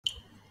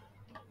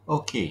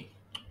Okay,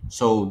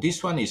 so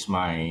this one is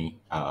my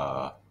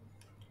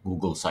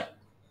Google site.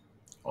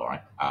 All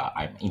right,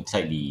 I'm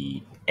inside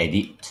the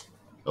edit.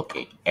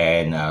 Okay,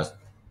 and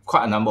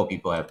quite a number of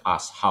people have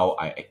asked how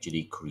I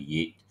actually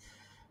create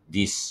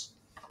this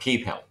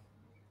PayPal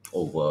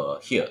over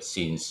here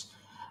since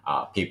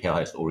PayPal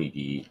has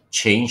already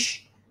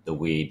changed the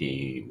way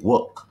they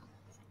work.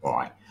 All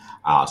right.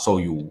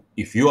 So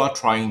if you are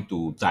trying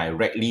to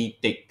directly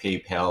take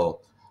PayPal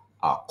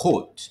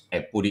code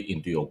and put it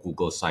into your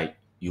Google site,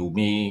 you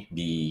may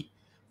be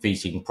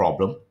facing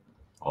problem.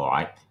 All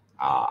right.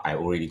 I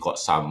already got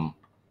some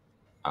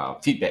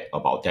feedback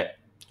about that.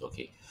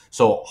 Okay.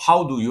 So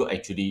how do you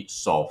actually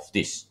solve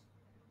this?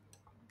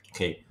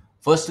 Okay.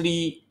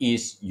 Firstly,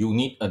 is you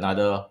need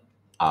another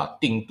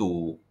thing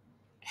to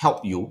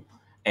help you,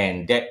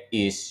 and that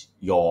is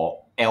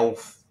your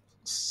elfsite.com.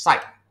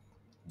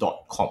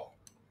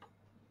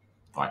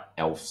 Right,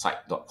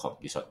 elfsite.com.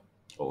 This one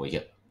over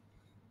here.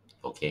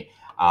 Okay.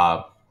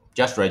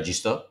 Just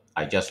register.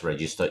 I just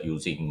registered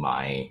using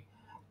my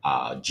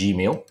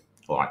Gmail.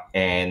 All right.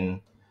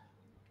 And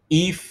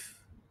if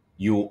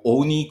you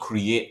only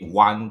create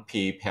one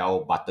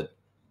PayPal button,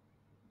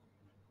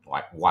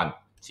 right? One.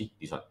 See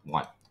this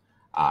one.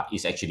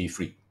 It's actually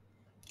free.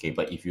 Okay,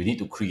 but if you need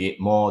to create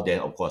more, then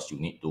of course you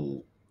need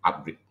to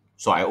upgrade.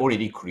 So I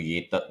already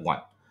created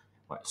one.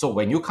 Right. So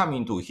when you come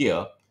into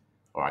here,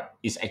 all right,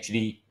 it's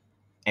actually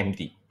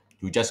empty.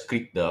 You just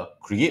click the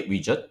create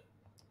widget,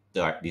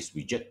 like this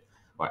widget,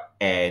 right,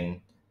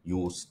 and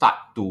you start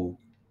to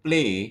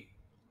play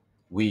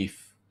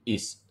with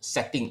its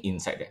setting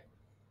inside there.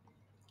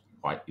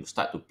 Right, you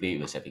start to play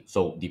with the setting.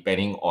 So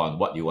depending on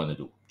what you want to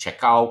do,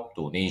 checkout,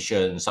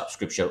 donation,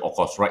 subscription. Of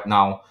course, right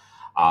now,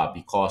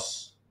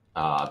 because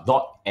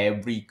not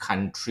every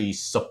country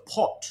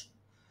support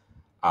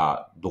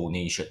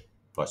donation,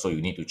 right? So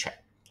you need to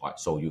check, right?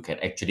 So you can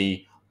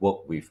actually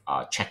work with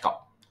checkout.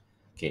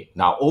 Okay,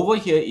 now over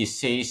here it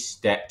says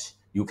that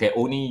you can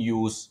only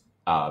use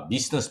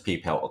business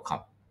PayPal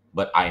account,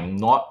 but I'm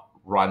not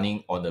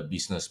running on a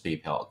business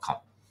PayPal account.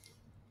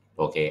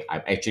 Okay,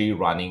 I'm actually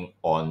running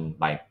on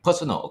my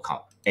personal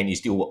account and it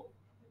still work.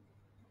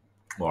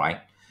 All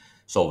right.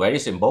 So very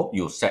simple.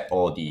 You set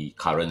all the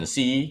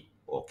currency,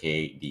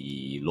 okay,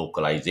 the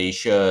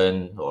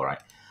localization, all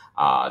right,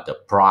 the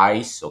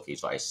price. Okay,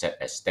 so I set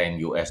as 10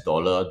 US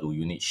dollar. Do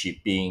you need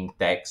shipping,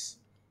 tax,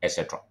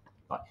 etc.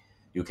 Right.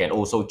 You can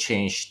also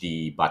change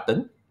the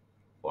button.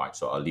 All right.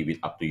 So I'll leave it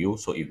up to you.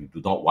 So if you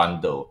do not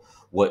want the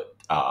word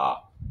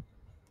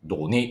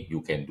donate,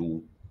 you can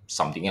do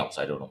something else.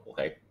 I don't know.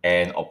 Okay.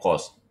 And of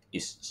course,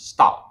 it's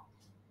start.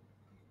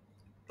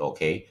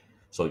 Okay,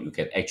 so you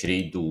can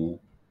actually do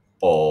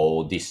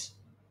all this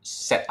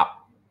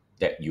setup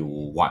that you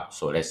want.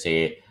 So let's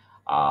say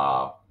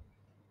all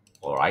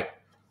right,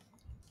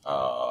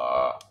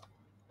 uh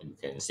you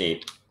can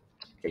say,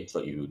 okay, so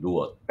if you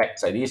do a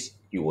text like this,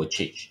 it will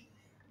change.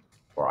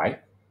 All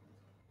right.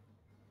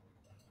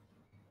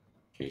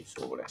 Okay,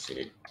 so let's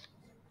say,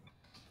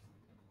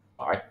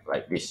 all right,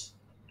 like this.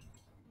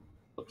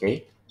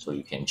 Okay, so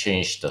you can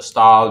change the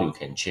style, you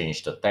can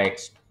change the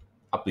text,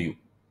 up to you.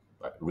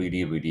 Right,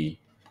 really, really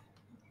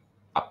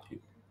up to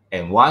you.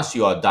 And once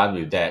you are done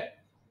with that,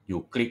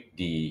 you click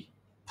the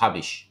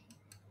publish.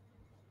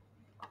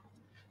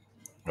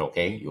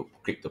 Okay, you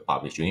click to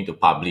publish. You need to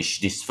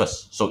publish this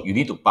first. So you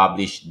need to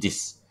publish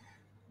this.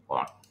 All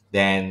right.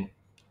 Then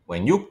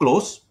when you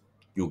close,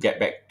 you get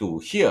back to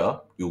here,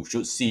 you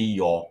should see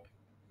your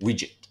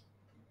widget.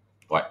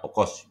 Right. Of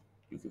course,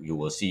 you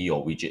will see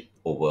your widget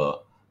over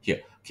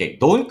here. Okay,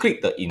 don't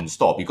click the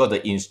install because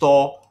the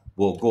install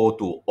will go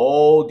to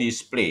all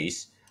these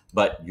place,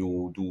 but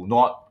you do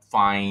not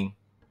find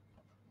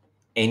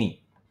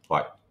any.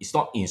 Right. It's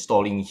not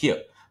installing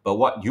here. But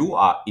what you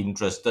are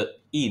interested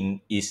in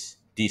is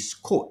this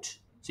code.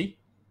 See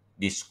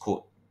this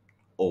code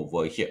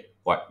over here,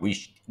 right,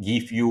 which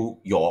give you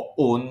your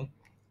own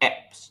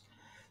apps.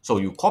 So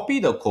you copy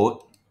the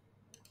code,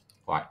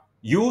 right?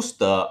 Use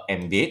the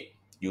embed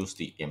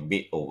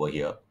over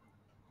here,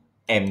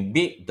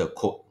 embed the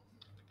code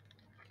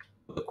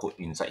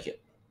inside here.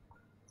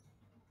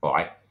 All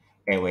right.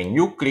 And when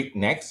you click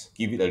next,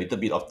 give it a little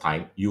bit of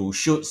time, you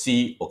should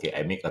see, okay,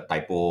 I make a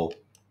typo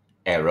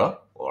error.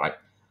 All right.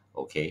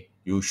 Okay.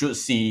 You should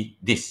see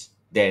this.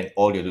 Then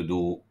all you have to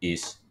do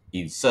is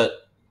insert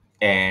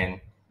and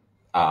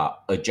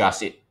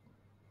adjust it.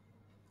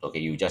 Okay.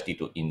 You just need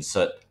to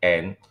insert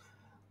and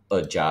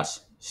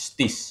adjust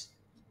this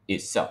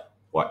itself.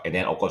 Right. And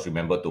then of course,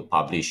 remember to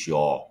publish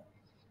your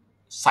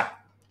site.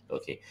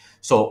 Okay.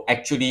 So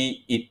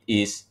actually it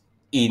is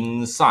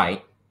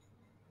inside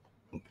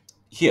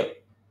here.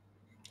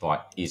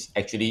 Right, is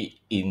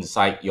actually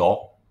inside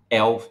your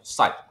elf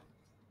site.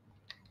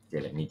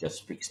 Okay, let me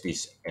just fix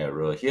this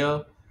error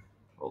here.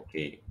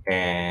 Okay,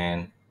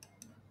 and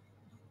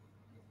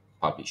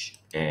publish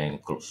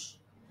and close.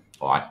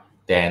 All right,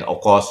 then of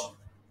course,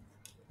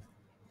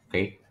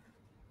 okay,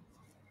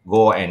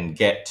 go and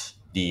get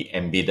the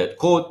embedded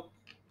code.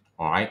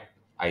 All right,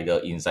 either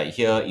inside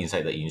here,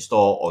 inside the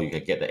install, or you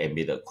can get the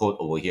embedded code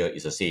over here.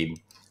 It's the same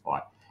all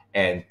right,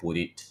 and put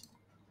it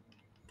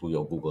to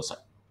your Google site.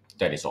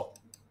 That is all.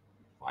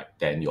 Right,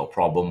 then your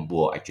problem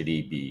will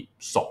actually be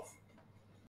solved.